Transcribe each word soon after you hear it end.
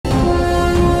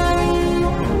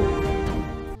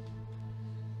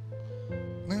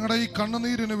നിങ്ങളുടെ ഈ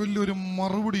കണ്ണുനീരിന് വലിയൊരു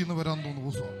മറുപടി ഇന്ന് വരാൻ തോന്നുന്നു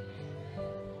ദിവസമാണ്.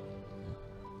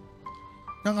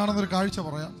 ഞാൻ കാണുന്നൊരു കാഴ്ച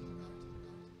പറയാം.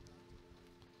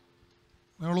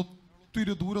 ഞങ്ങൾ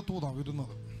ഒത്തിരി ദൂരത്തൂന്നാണ്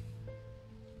വരുന്നത്.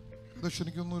 ഏകദേശം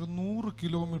എനിക്കൊന്നൊരു 100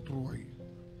 കിലോമീറ്ററുമായി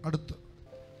അടുത്ത്.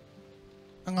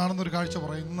 ഞാൻ കാണുന്നൊരു കാഴ്ച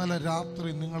പറയാം. ഇന്നലെ രാത്രി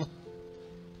നിങ്ങൾ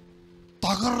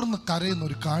തകർന്ന് കരയുന്ന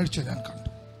ഒരു കാഴ്ച ഞാൻ കണ്ടു.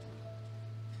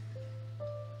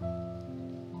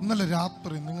 ഇന്നലെ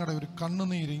രാത്രി നിങ്ങളുടെ ഒരു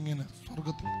കണ്ണുനീര് ഇങ്ങനെ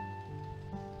സ്വർഗത്തിൽ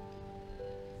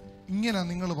ഇങ്ങനെ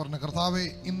നിങ്ങൾ പറഞ്ഞ, കർത്താവേ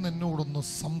ഇന്ന് എന്നോടൊന്ന്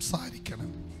സംസാരിക്കണം.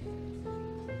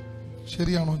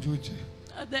 ശരിയാണോ ചോദിച്ചേ?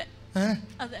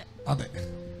 അതെ.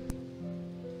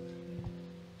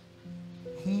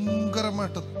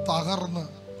 ഭയങ്കരമായിട്ട് തകർന്ന്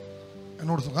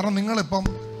എന്നോട്, കാരണം നിങ്ങളിപ്പം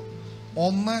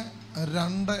 1,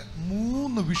 2,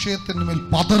 3 വിഷയത്തിന് മേൽ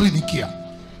പതറി നിൽക്കുക.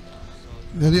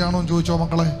 ശരിയാണോ ചോദിച്ചോ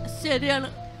മക്കളെ? ശരിയാണ്.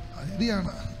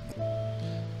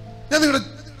 ഞാൻ നിങ്ങളുടെ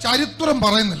ചരിത്രം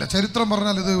പറയുന്നില്ല. ചരിത്രം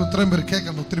പറഞ്ഞാൽ ഇത് ഇത്രയും പേര്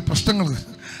കേൾക്കണ്ട, ഒത്തിരി പ്രശ്നങ്ങൾ.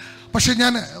 പക്ഷെ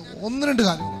ഞാൻ 1-2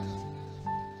 കാര്യം,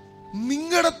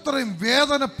 നിങ്ങളുടെ അത്രയും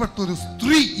വേദനപ്പെട്ടൊരു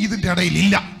സ്ത്രീ ഇതിന്റെ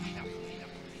ഇടയിലില്ല.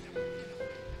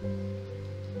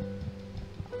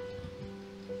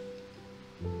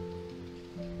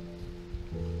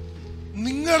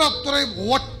 നിങ്ങളുടെ അത്രയും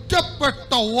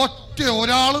ഒറ്റപ്പെട്ട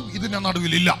ഒരാളും ഇതിന്റെ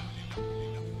നടുവിലില്ല.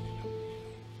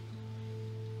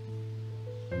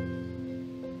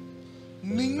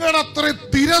 നിങ്ങളുടെ അത്രയും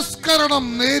തിരസ്കരണം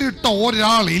നേരിട്ട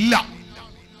ഒരാളില്ല.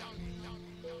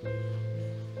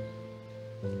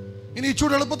 ഇനി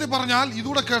ഇച്ചൂടെ എളുപ്പത്തിൽ പറഞ്ഞാൽ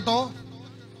ഇതൂടെ കേട്ടോ,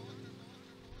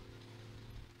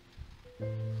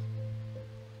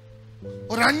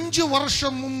 ഒരു 5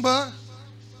 വർഷം മുമ്പ്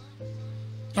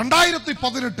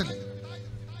 2018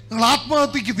 നിങ്ങൾ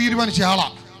ആത്മഹത്യക്ക് തീരുമാനിച്ച ആളാ.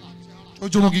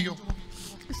 ചോദിച്ചു നോക്കിക്കോ.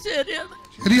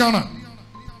 ശരിയാണ്.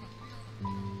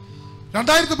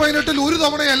 2018 ഒരു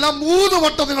തവണയല്ല 3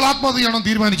 വട്ടം നിങ്ങൾ ആത്മഹത്യ ചെയ്യണം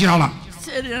തീരുമാനിച്ച ആളാ.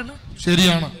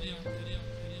 ശരിയാണ്.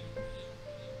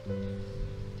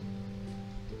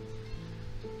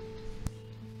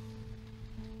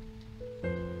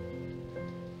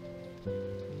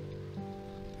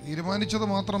 തീരുമാനിച്ചത്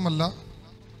മാത്രമല്ല,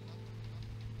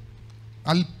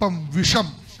 അല്പം വിഷം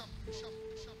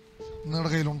നിങ്ങളുടെ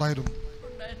കയ്യിൽ ഉണ്ടായിരുന്നു.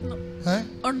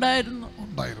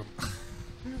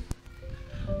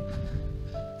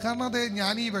 കാരണം അതെ,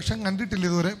 ഞാൻ ഈ വിഷം കണ്ടിട്ടില്ല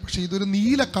ഇതുവരെ. പക്ഷെ ഇതൊരു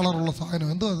നീല കളറുള്ള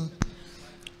സാധനം. എന്തോ അത്?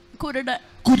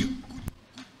 കുരു.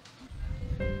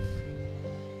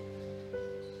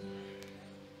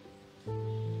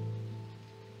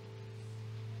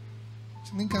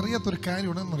 നിങ്ങൾക്ക് അറിയാത്തൊരു കാര്യം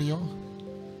ഉണ്ടെന്നറിയോ?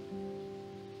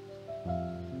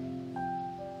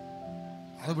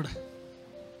 അതിവിടെ,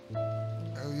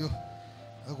 അയ്യോ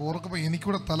അത് ഓർക്കുമ്പോ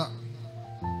എനിക്കൂടെ തല.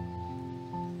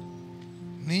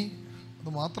 നീ അത്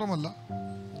മാത്രമല്ല,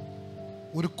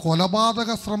 ഒരു കൊലപാതക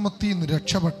ശ്രമത്തിൽ നിന്ന്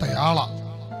രക്ഷപ്പെട്ടയാളാ.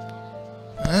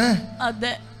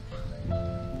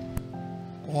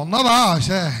 ഒന്നതാ.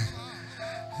 പക്ഷേ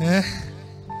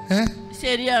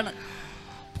ശരിയാണ്.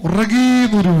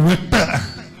 പുറകീന്നൊരു വെട്ട്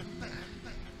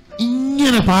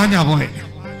ഇങ്ങനെ പാഞ്ഞാ പോയെ.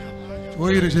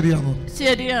 ശരിയാണോ?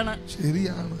 ശരിയാണ്.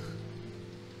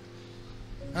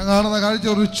 ഞാൻ കാണുന്ന കാഴ്ച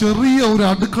ഒരു ചെറിയ ഒരു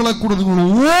അടുക്കള കൂടെ നിങ്ങൾ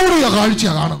ഓടിയ കാഴ്ച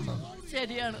കാണുന്നത്.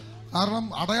 കാരണം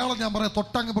അടയാളം ഞാൻ പറയാം,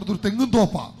 തൊട്ടങ്ങപ്പുറത്ത് ഒരു തെങ്ങും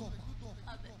തോപ്പാ.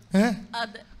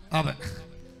 അതെ,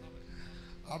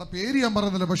 അവിടെ പേര് ഞാൻ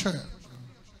പറയുന്നില്ല. പക്ഷെ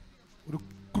ഒരു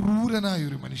ക്രൂരനായ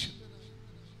ഒരു മനുഷ്യൻ.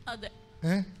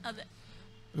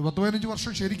 ഒരു 10-15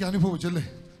 വർഷം ശരിക്കും അനുഭവിച്ചല്ലേ?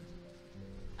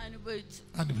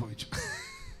 അനുഭവിച്ചു.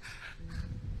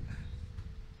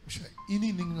 പക്ഷെ ഇനി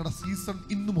നിങ്ങളുടെ സീസൺ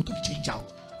ഇന്ന് മുതൽ ചേഞ്ച്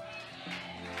ആവും.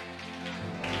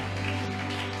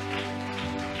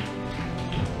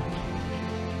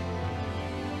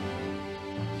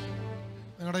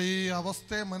 നിങ്ങളുടെ ഈ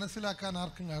അവസ്ഥയെ മനസ്സിലാക്കാൻ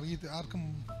ആർക്കും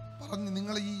പറഞ്ഞ്,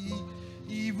 നിങ്ങൾ ഈ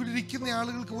ഇവിടെ ഇരിക്കുന്ന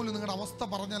ആളുകൾക്ക് പോലും നിങ്ങളുടെ അവസ്ഥ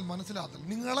പറഞ്ഞാൽ മനസ്സിലാകത്തില്ല.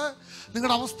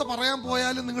 നിങ്ങളുടെ അവസ്ഥ പറയാൻ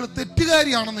പോയാലും നിങ്ങൾ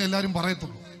തെറ്റുകാരിയാണെന്ന് എല്ലാവരും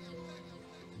പറയത്തുള്ളൂ.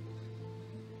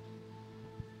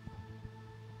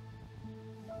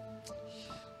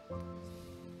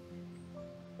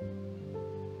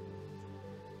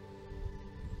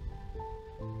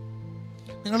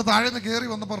 നിങ്ങൾ താഴെ നിന്ന് കയറി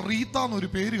വന്നപ്പോ റീത്ത എന്നൊരു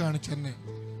പേര് കാണിച്ചെന്നെ.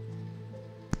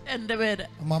 എന്റെ പേര്,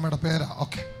 അമ്മാമ്മയുടെ പേരാ.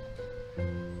 ഓക്കെ.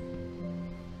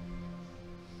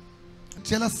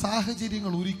 ചില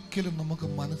സാഹചര്യങ്ങൾ ഒരിക്കലും നമുക്ക്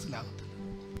മനസ്സിലാകത്തില്ല.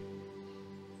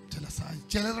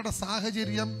 ചിലരുടെ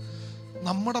സാഹചര്യം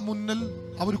നമ്മുടെ മുന്നിൽ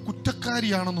അവർ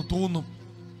കുറ്റക്കാരിയാണെന്ന് തോന്നും.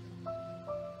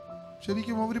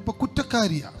 ശരിക്കും അവരിപ്പോ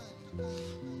കുറ്റക്കാരിയാണ്.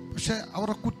 പക്ഷെ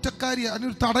അവരുടെ കുറ്റക്കാരി,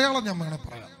 അതിനൊരു തടയാളം ഞാൻ വേണേ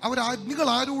പറയാം. നിങ്ങൾ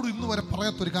ആരോടും ഇന്ന് വരെ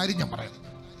പറയാത്തൊരു കാര്യം ഞാൻ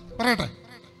പറയട്ടെ.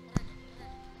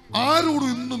 ആരോടും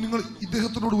ഇന്നും നിങ്ങൾ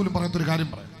ഇദ്ദേഹത്തിനോട് പോലും പറയാത്തൊരു കാര്യം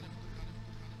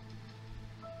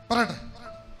പറയട്ടെ.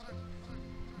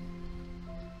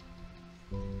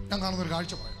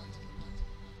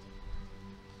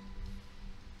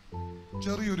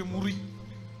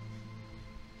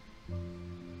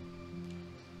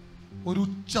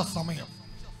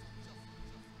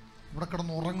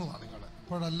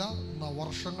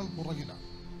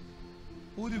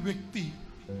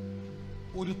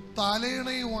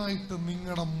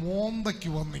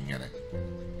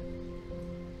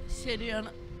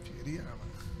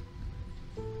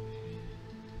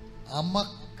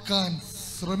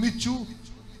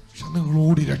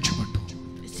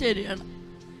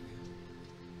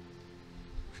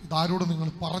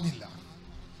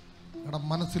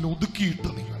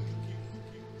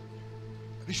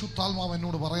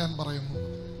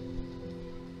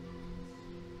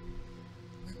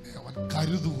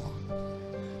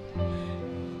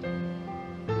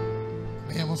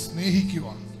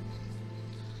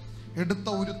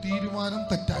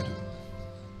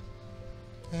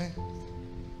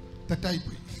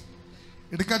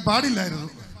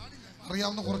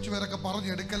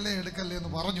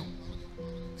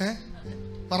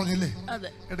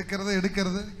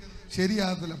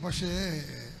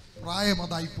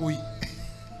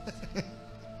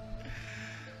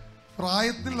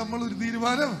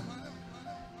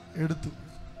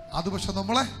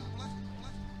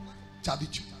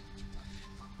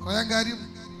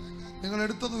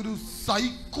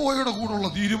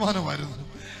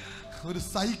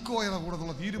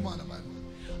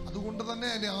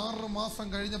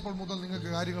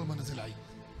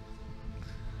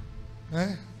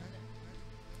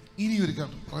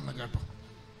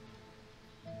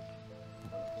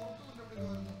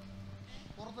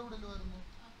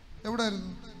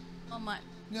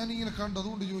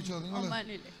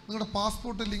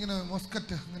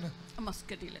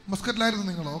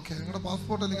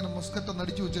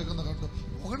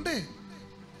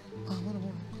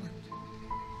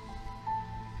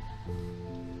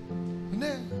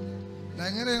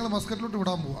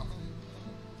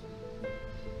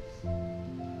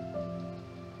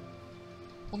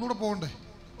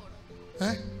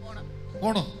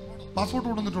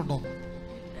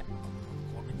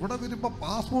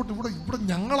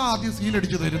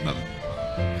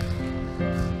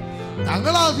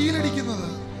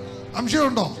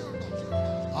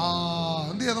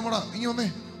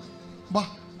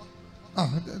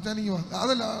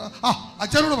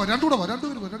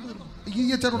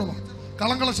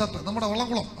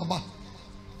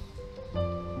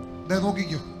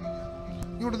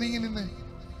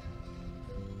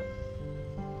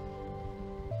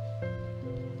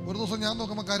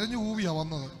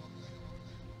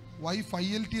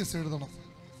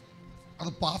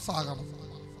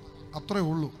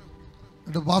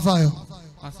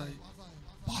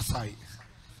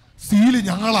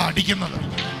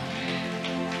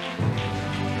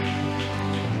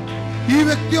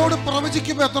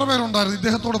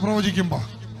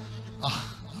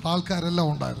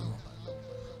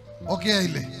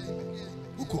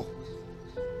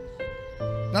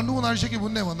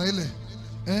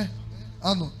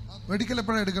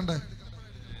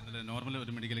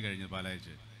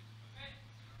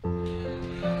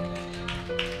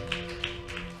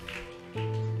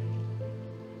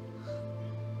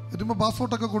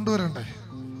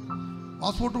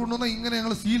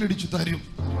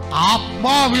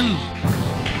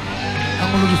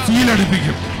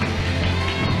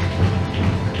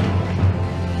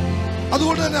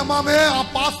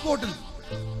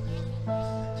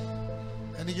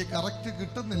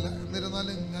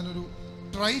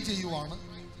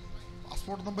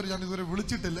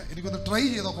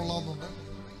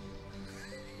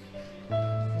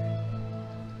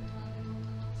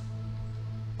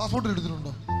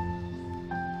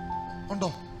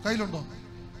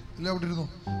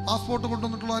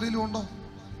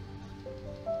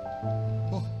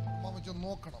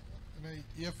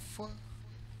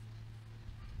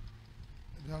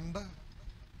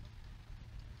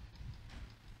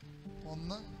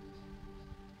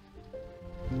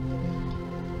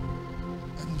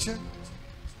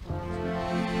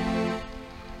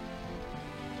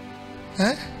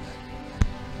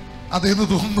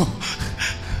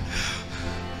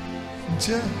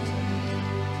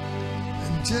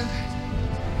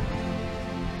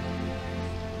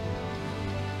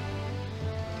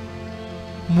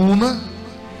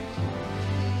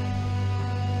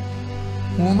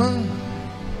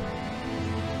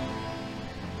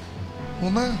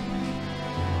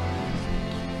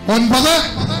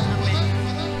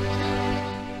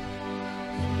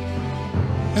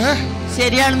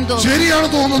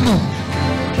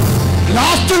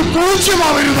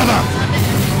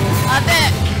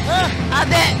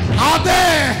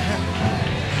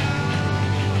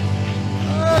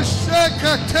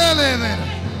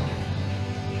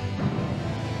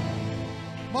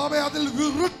 മാമേ അതിൽ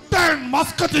റിട്ടേൺ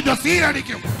മസ്കറ്റിന്റെ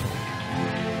സീനടിക്കും.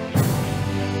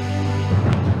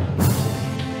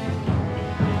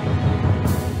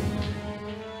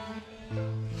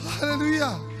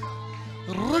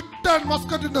 റിട്ടേൺ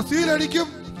മസ്കറ്റിന്റെ സീലടിക്കും.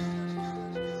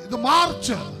 ഇത്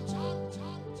മാർച്ച്.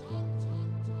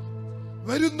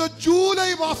 വരുന്ന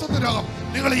ജൂലൈ മാസത്തിനകം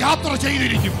നിങ്ങൾ യാത്ര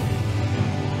ചെയ്തിരിക്കും.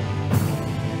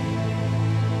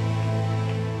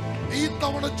 ഈ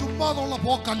തവണ ചുമ്മാതുള്ള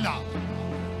പോക്കല്ല.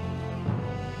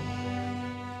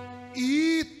 ഈ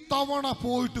തവണ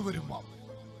പോയിട്ട് വരുമ്പോ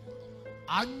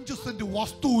 5 സെന്റ്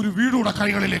വസ്തു ഒരു വീടുടെ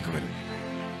കൈകളിലേക്ക് വരും.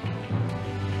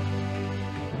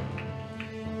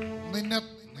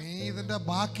 നീ ഇതിന്റെ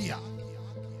ബാക്കിയാ.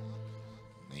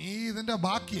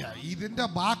 ഇതിന്റെ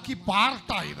ബാക്കി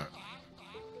പാർട്ടാ ഇത്.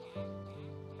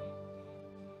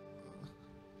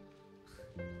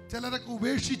 ചിലരൊക്കെ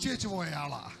ഉപേക്ഷിച്ചേച്ചു പോയ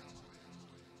ആളാ.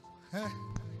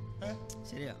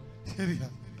 ശരിയാ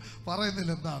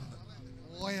പറയുന്നില്ല എന്താണെന്ന്.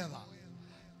 പോയതാ.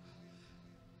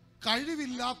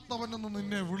 കഴിവില്ലാത്തവനെന്ന്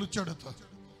നിന്നെ വിളിച്ചെടുത്ത്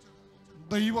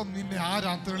ദൈവം നിന്നെ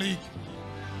ആരാ തെളിയിക്കും.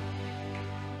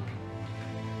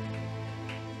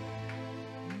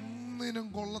 ഒന്നിനും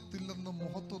കൊള്ളത്തില്ലെന്ന്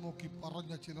മുഖത്ത് നോക്കി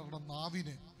പറഞ്ഞ ചിലരുടെ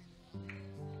നാവിനെ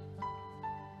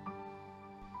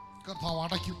കർത്താവ്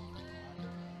അടയ്ക്കും.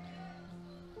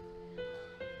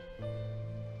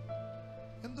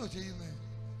 എന്തോ ചെയ്യുന്നേ?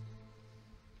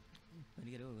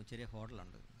 എനിക്കൊരു ചെറിയ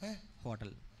ഹോട്ടലുണ്ട്.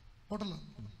 ഹോട്ടലാണ്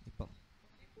ഇപ്പം.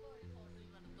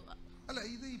 അല്ല,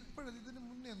 ഇത് ഇപ്പോഴല്ല, ഇതിന്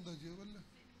മുന്നേ എന്തോ ചെയ്തല്ല.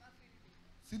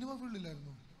 സിനിമ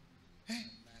ഫീൽഡിലായിരുന്നു.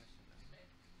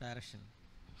 ഡയറക്ഷൻ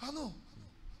ആണോ?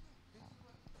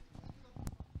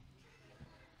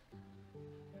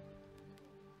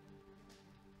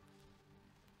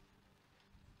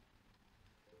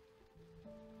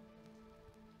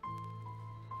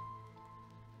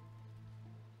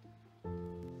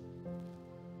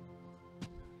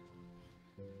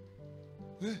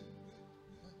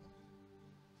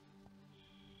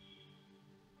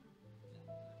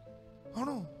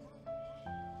 ആണോ?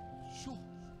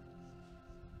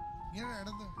 ഇങ്ങനെ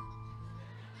നടന്ന്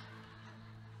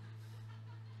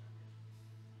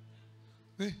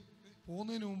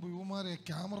പോകുന്നതിന് മുമ്പ് യുവമാരെ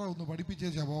ക്യാമറ ഒന്ന്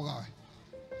പഠിപ്പിച്ചേച്ചാ പോകാവേ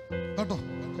കേട്ടോ.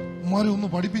 ഉമ്മാരെ ഒന്ന്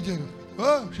പഠിപ്പിച്ചേരും.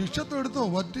 ശിക്ഷത്വം എടുത്തോ,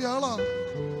 പറ്റിയ ആളാ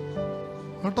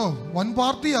കേട്ടോ. വൻ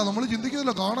പാർട്ടിയാ. നമ്മൾ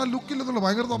ചിന്തിക്കുന്നില്ല, കാണാൻ ലുക്കില്ലെന്നുള്ള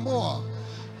ഭയങ്കര സംഭവമാ.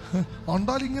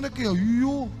 കണ്ടാൽ ഇങ്ങനെയൊക്കെ.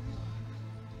 അയ്യോ,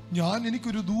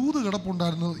 എനിക്കൊരു ദൂത്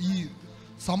കിടപ്പുണ്ടായിരുന്നു. ഈ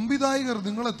സംവിധായകർ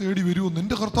നിങ്ങളെ തേടി വരുമെന്ന്.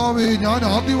 എന്റെ കർത്താവേ, ഞാൻ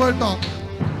ആദ്യമായിട്ടാ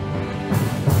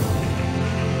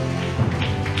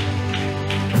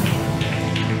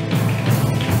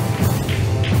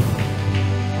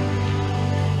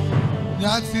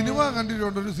ഞാൻ സിനിമ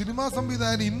കണ്ടിട്ടുണ്ട്. ഒരു സിനിമാ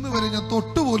സംവിധായകൻ ഇന്ന് വരെ ഞാൻ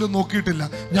തൊട്ടുപോലും നോക്കിയിട്ടില്ല.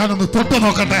 ഞാനൊന്ന് തൊട്ട്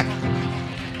നോക്കട്ടെ.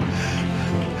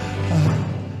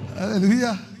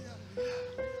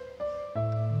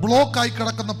 ബ്ലോക്കായി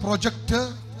കിടക്കുന്ന പ്രൊജക്ട്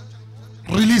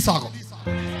റിലീസാകും.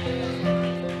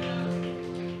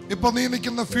 ഇപ്പൊ നീ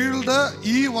നിൽക്കുന്ന ഫീൽഡ്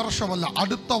ഈ വർഷമല്ല,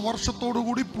 അടുത്ത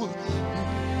വർഷത്തോടുകൂടി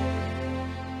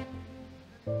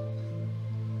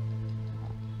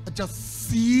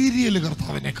സീരിയൽ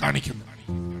കർത്താവിനെ കാണിക്കുന്നു.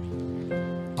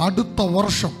 അടുത്ത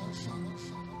വർഷം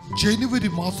ജനുവരി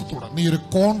മാസത്തോടെ നീ ഒരു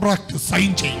കോൺട്രാക്ട്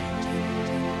സൈൻ ചെയ്യും.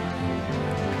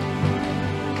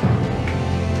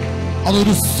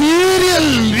 അതൊരു സീരിയൽ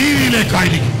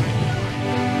രീതിയിലേക്കായിരിക്കും.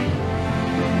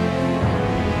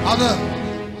 അത്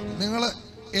നിങ്ങൾ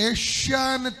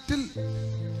ഏഷ്യാനെറ്റിൽ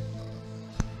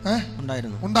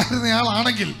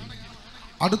ഉണ്ടായിരുന്നയാളാണെങ്കിൽ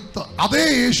അടുത്ത അതേ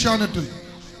ഏഷ്യാനെറ്റിൽ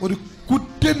ഒരു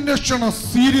കുറ്റാന്വേഷണ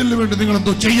സീരിയലിന് വേണ്ടി നിങ്ങൾ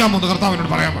എന്തോ ചെയ്യാമെന്ന്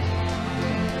കർത്താവിനോട് പറയാൻ പറ്റും.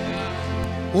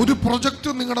 ഒരു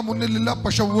പ്രൊജക്റ്റും നിങ്ങളുടെ മുന്നിലില്ല,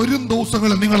 പക്ഷെ വരും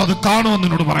ദിവസങ്ങളിൽ നിങ്ങൾ അത് കാണുമെന്ന്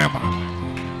എന്നോട് പറയാൻ പറ്റും.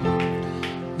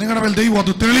 നിങ്ങളുടെ മേൽ ദൈവം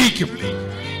അത് തെളിയിക്കും.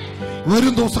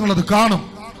 വരും ദിവസങ്ങൾ അത് കാണും.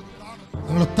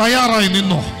 നിങ്ങൾ തയ്യാറായി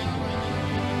നിന്നോ.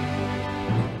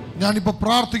 ഞാനിപ്പോ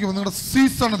പ്രാർത്ഥിക്കുമ്പോൾ നിങ്ങളുടെ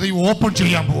സീസൺ ദൈവം ഓപ്പൺ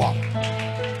ചെയ്യാൻ പോവാം.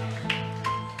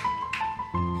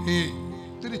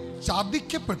 ഇത്തിരി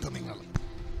ചതിക്കപ്പെട്ട് നിങ്ങൾ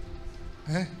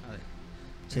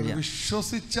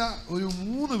വിശ്വസിച്ച ഒരു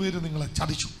 3 പേര് നിങ്ങളെ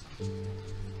ചതിച്ചു.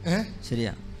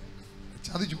 ശരിയാ,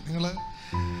 ചതിച്ചു. നിങ്ങള്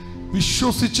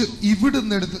വിശ്വസിച്ച്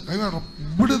ഇവിടുന്നെടുത്ത്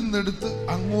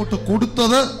അങ്ങോട്ട്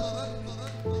കൊടുത്തത്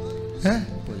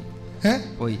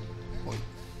പോയി.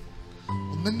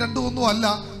 1, 2 ഒന്നും അല്ല,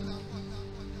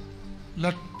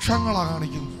 ലക്ഷങ്ങളാ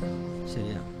കാണിക്കുന്നത്.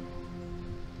 ശരിയാ.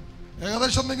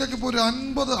 ഏകദേശം നിങ്ങൾക്ക് ഇപ്പൊ ഒരു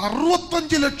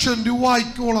 50-65 ലക്ഷം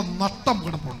രൂപയ്ക്കോളം നഷ്ടം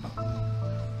കിടപ്പുണ്ട്.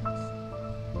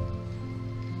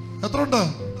 എത്ര ഉണ്ട്?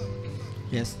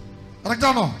 കറക്റ്റ്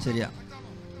ആണോ? ശരിയാ.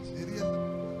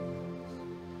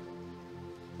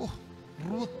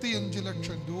 65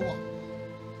 ലക്ഷം രൂപ.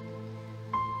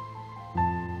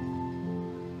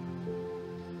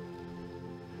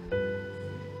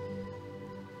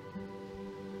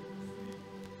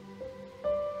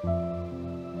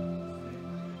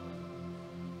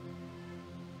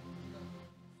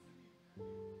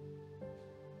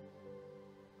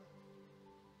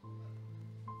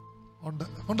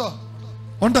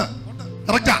 ഉണ്ട്.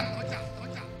 കറക്റ്റാ.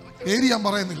 പേര് ഞാൻ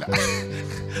പറയുന്നില്ല,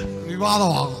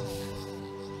 വിവാദമാകും.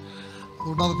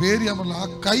 അതുകൊണ്ട് അത് പേര് ഞാൻ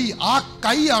പറഞ്ഞില്ല. ആ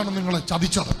കൈയാണ് നിങ്ങളെ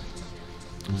ചതിച്ചത്.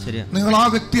 നിങ്ങൾ ആ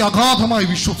വ്യക്തി അഗാധമായി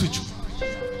വിശ്വസിച്ചു.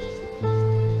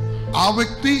 ആ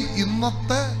വ്യക്തി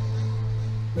ഇന്നത്തെ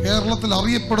കേരളത്തിൽ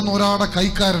അറിയപ്പെടുന്ന ഒരാളുടെ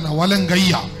കൈക്കാരനാ, വലം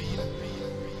കയ്യാ.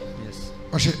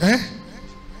 പക്ഷെ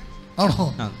ആണോ?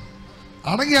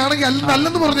 ആണെങ്കിൽ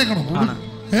അല്ലെന്ന് പറഞ്ഞേക്കണം.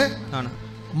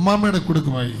 അമ്മമ്മയുടെ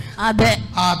കൊടുക്കുമായി. അതെ.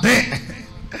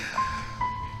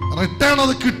 റിട്ടേൺ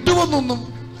അത് കിട്ടുമെന്നൊന്നും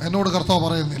എന്നോട് കർത്താവ്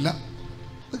പറയുന്നില്ല.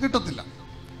 അത് കിട്ടത്തില്ല,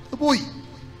 അത് പോയി.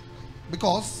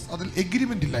 ബിക്കോസ് അതിൽ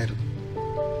എഗ്രിമെന്റ് ഇല്ലായിരുന്നു.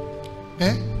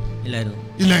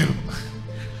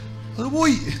 അത്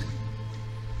പോയി.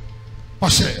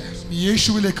 പക്ഷേ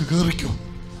യേശുവിലേക്ക് കേറിക്കോ.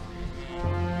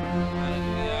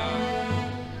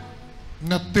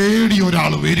 നിന്നെ തേടി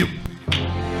ഒരാൾ വരും.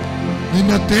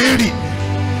 നിന്നെ തേടി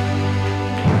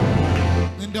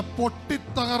നിന്റെ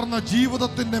പൊട്ടിത്തകർന്ന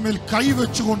ജീവിതത്തിന്റെ മേൽ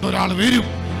കൈവച്ചുകൊണ്ട് ഒരാൾ വരും.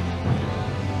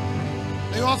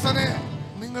 ദൈവാസനെ,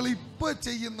 നിങ്ങൾ ഇപ്പൊ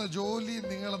ചെയ്യുന്ന ജോലി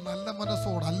നിങ്ങൾ നല്ല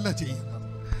മനസ്സോടല്ല ചെയ്യുന്നത്.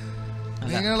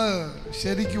 നിങ്ങള്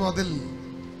ശരിക്കും അതിൽ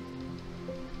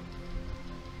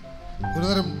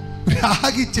ഒരുതരം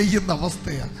രാഗി ചെയ്യുന്ന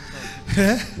അവസ്ഥയാ.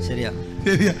 ശരിയാ.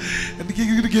 എനിക്ക്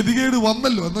ഗതികേട്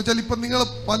വന്നല്ലോ എന്ന് വെച്ചാൽ ഇപ്പൊ നിങ്ങൾ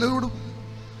പലരോടും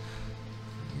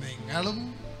നിങ്ങളും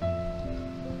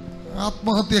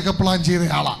ആത്മഹത്യയൊക്കെ പ്ലാൻ ചെയ്ത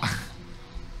ആളാ.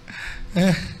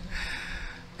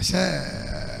 പക്ഷേ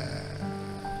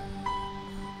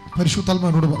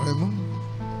പരിശുദ്ധാത്മാവിനോട് പറയുന്നു,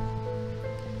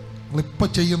 നിങ്ങളിപ്പോ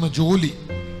ചെയ്യുന്ന ജോലി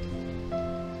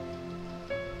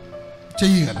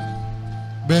ചെയ്യുക,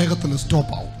 വേഗത്തിൽ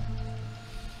സ്റ്റോപ്പ് ആവും.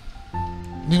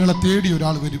 നിങ്ങളെ തേടി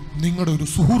ഒരാൾ വരും, നിങ്ങളുടെ ഒരു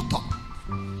സുഹൃത്താണ്.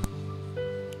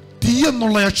 തീ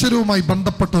എന്നുള്ള അക്ഷരവുമായി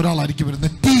ബന്ധപ്പെട്ട ഒരാളായിരിക്കും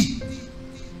വരുന്നത്. തീ.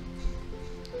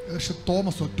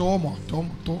 തോമസോ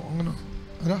അങ്ങനെ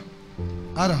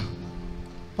ആരാ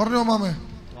പറഞ്ഞോ മാമേ?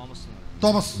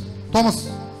 തോമസ്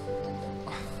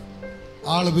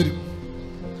ആള് വരും.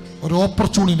 ഒരു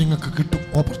ഓപ്പർച്യൂണിറ്റി നിങ്ങൾക്ക് കിട്ടും.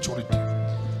 ഓപ്പർച്യൂണിറ്റി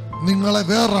നിങ്ങളെ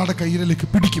വേറൊരാളുടെ കയ്യിലേക്ക്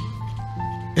പിടിക്കും,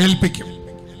 ഏൽപ്പിക്കും.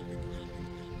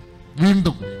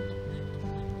 വീണ്ടും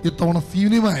ഇത്തവണ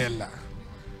സിനിമയല്ല,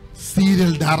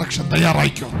 സീരിയൽ ഡയറക്ഷൻ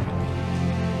തയ്യാറായിക്കോ.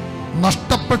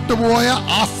 നഷ്ടപ്പെട്ടു പോയ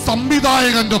ആ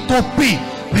സംവിധായകന്റെ തൊപ്പി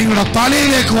നിങ്ങളുടെ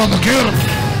തലയിലേക്ക് വന്ന് കയറും.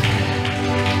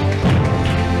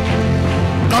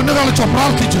 കണ്ണുകളിച്ചോ,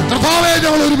 പ്രാർത്ഥിച്ചു. കർത്താവേ,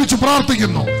 ഞങ്ങൾ ഒരുമിച്ച്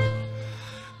പ്രാർത്ഥിക്കുന്നു.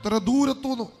 ഇത്ര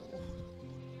ദൂരത്തുനിന്ന്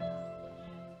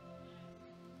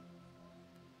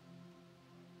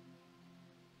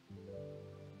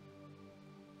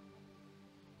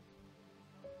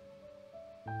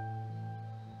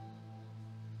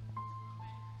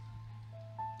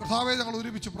കർത്താവേ, ഞങ്ങൾ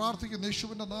ഒരുമിച്ച് പ്രാർത്ഥിക്കുന്നു.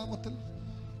 യേശുവിന്റെ നാമത്തിൽ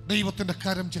ദൈവത്തിന്റെ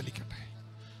കരം ചലിക്കട്ടെ.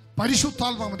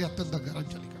 പരിശുദ്ധാത്മാവിന്റെ അത്യന്തം കരം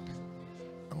ചലിക്കട്ടെ.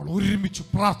 ഞങ്ങൾ ഒരുമിച്ച്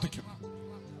പ്രാർത്ഥിക്കുന്നു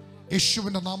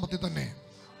യേശുവിന്റെ നാമത്തിൽ തന്നെ.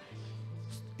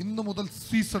 ഇന്ന് മുതൽ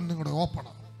സീസൺ നിങ്ങളുടെ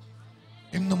ഓപ്പണാണ്.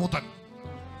 ഇന്ന്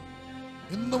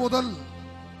മുതൽ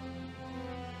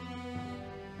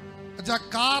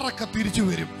കാറൊക്കെ തിരിച്ചു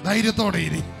വരും. ധൈര്യത്തോടെ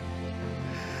ഇരി.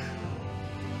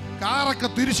 കാറൊക്കെ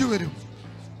തിരിച്ചു വരും.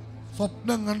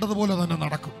 സ്വപ്നം കണ്ടതുപോലെ തന്നെ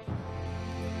നടക്കും.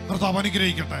 കർത്താവ്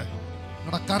അനുഗ്രഹിക്കട്ടെ.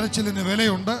 നിങ്ങളുടെ കരച്ചിലിന്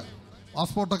വിലയുണ്ട്.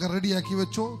 പാസ്പോർട്ടൊക്കെ റെഡിയാക്കി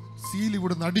വെച്ചോ. സീൽ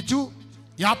ഇവിടുന്ന് അടിച്ചു.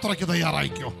 യാത്രയ്ക്ക്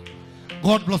തയ്യാറായിക്കോ.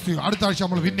 God bless you. അടുത്ത ആഴ്ച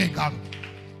നമ്മൾ പിന്നെയും കാണും.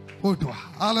 പോയിട്ട് വാ.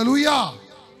 Hallelujah,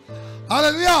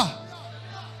 hallelujah,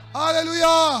 hallelujah.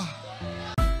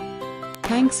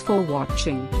 Thanks for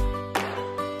watching.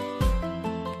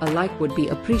 A like would be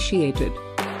appreciated.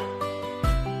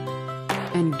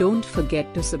 And don't forget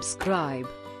to subscribe.